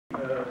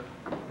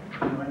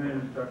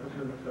Dr.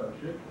 Surrendra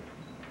Kaushik.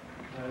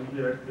 I'm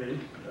here at Base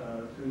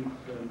since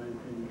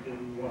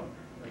 1981.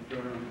 I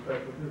joined on the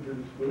faculty of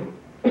business school,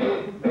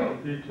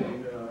 teaching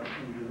in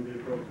the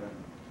MBA program.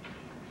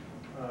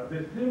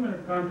 This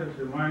 3-minute contest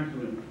reminds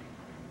me,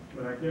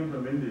 when I came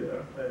from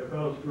India, a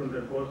fellow student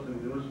at Boston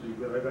University,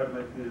 where I got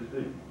my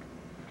PhD,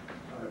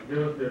 gave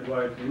us the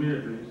advice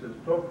immediately. He says,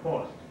 talk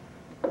fast,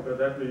 because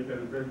that way you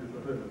can impress the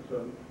professor.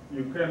 So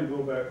you can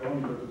go back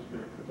home, so to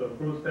speak. So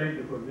Bruce, thank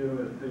you for giving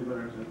us 3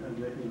 minutes and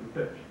making the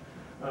pitch.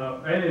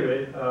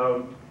 Anyway,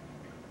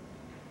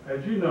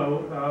 as you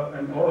know,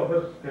 and all of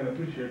us can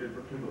appreciate it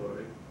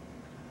particularly,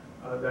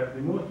 that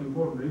the most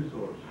important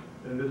resource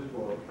in this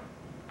world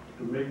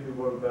to make the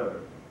world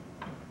better,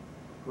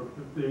 for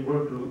the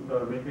world to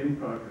make any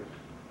progress,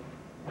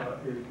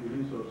 is the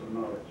resource of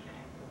knowledge,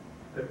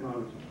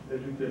 technology,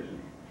 education,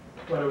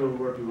 whatever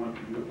word you want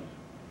to use.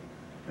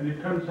 And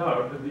it turns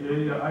out that the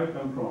area I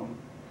come from,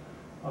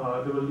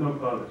 there was no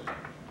college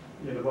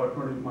in about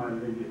 20-mile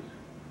radius,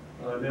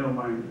 never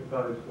mind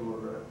college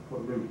for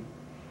women.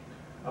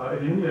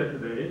 In India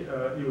today,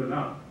 even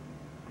now,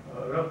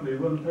 roughly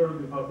 1/3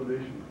 of the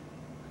population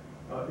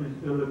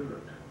is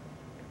illiterate.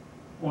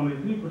 Only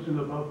 3% of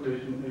the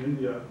population in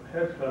India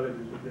has college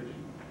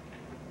education.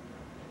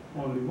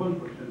 Only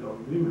 1%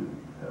 of women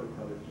have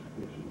college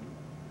education.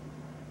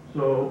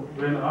 So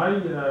when I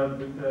have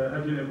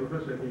been a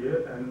professor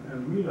here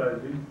and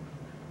realizing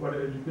what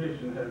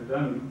education has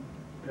done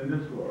in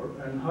this world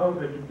and how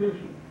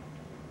education,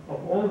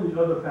 of all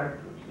the other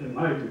factors, in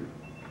my view,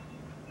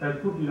 has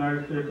put the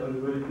United States on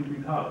the very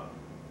tippy top.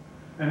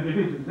 And it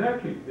is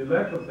exactly the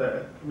lack of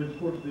that which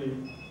puts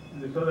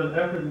the Southern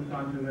African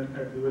continent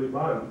at the very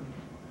bottom.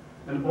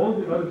 And all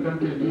the other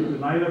countries need to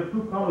line up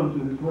 2 columns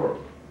in this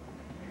world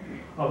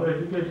of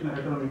education and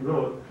economic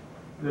growth.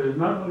 There is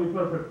not only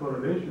perfect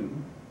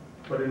correlation,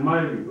 but in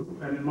my view,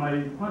 and in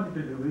my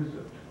quantitative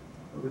research,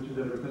 which is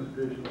under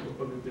consideration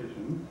for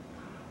publication,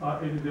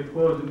 it is a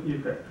cause and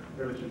effect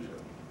relationship.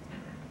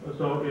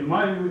 So in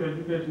my view,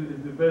 education is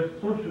the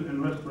best social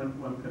investment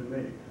one can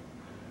make.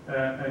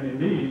 And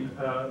indeed,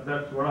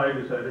 that's what I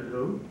decided to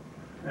do.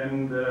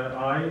 And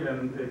I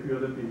and a few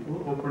other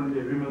people opened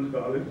a women's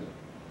college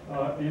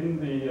in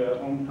the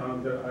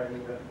hometown that I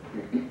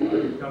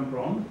come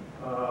from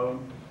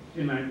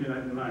in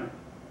 1999.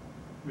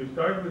 We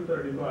started with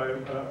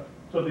 35.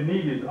 So the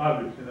need is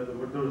obvious. In other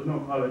words, there was no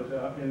college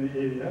in the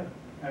area,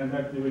 and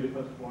that's the very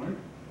first point.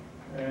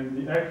 And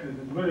the access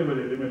is very,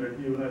 very limited,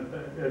 even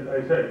as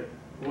I said,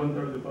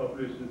 1/3 of the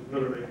population is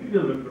illiterate in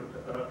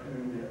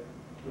India.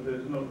 So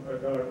there's no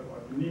doubt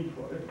about the need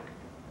for it.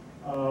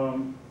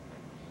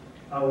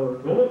 Our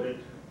goal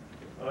is,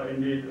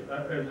 indeed,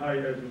 as high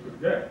as we could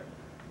get,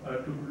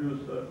 to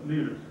produce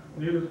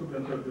leaders who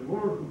can serve the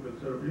world, who can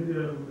serve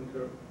India, who can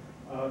serve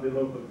the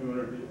local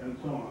community, and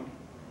so on.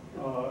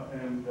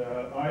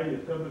 I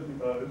established the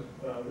college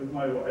with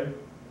my wife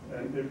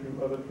and a few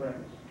other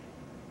friends.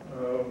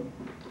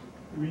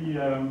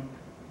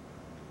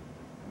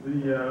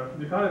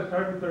 The college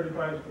started with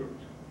 35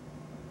 students.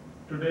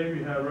 Today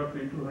we have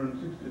roughly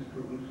 260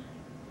 students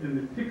in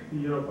the 6th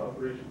year of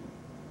operation.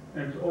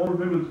 And it's all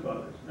women's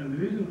college. And the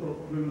reason for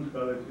women's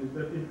college is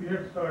that if we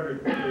had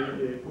started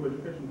a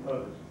co-education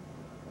college,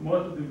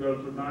 most of the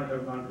girls would not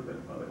have gone to that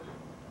college.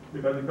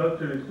 Because the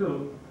culture is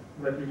still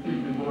that you keep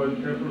the boys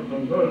separate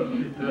from girls,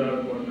 which are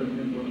about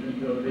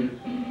 13% age.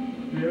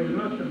 We have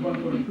invested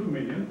 $1.2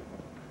 million.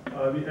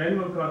 The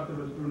annual cost of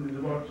a student is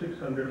about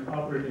 $600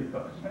 operating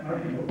costs,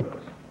 not people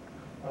costs.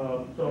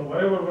 So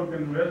whatever one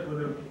can invest,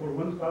 whether for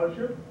one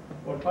scholarship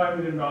or $5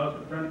 million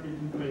to turn it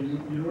into a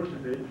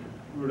university,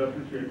 we would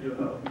appreciate your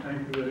help. Thank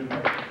you very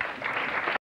much.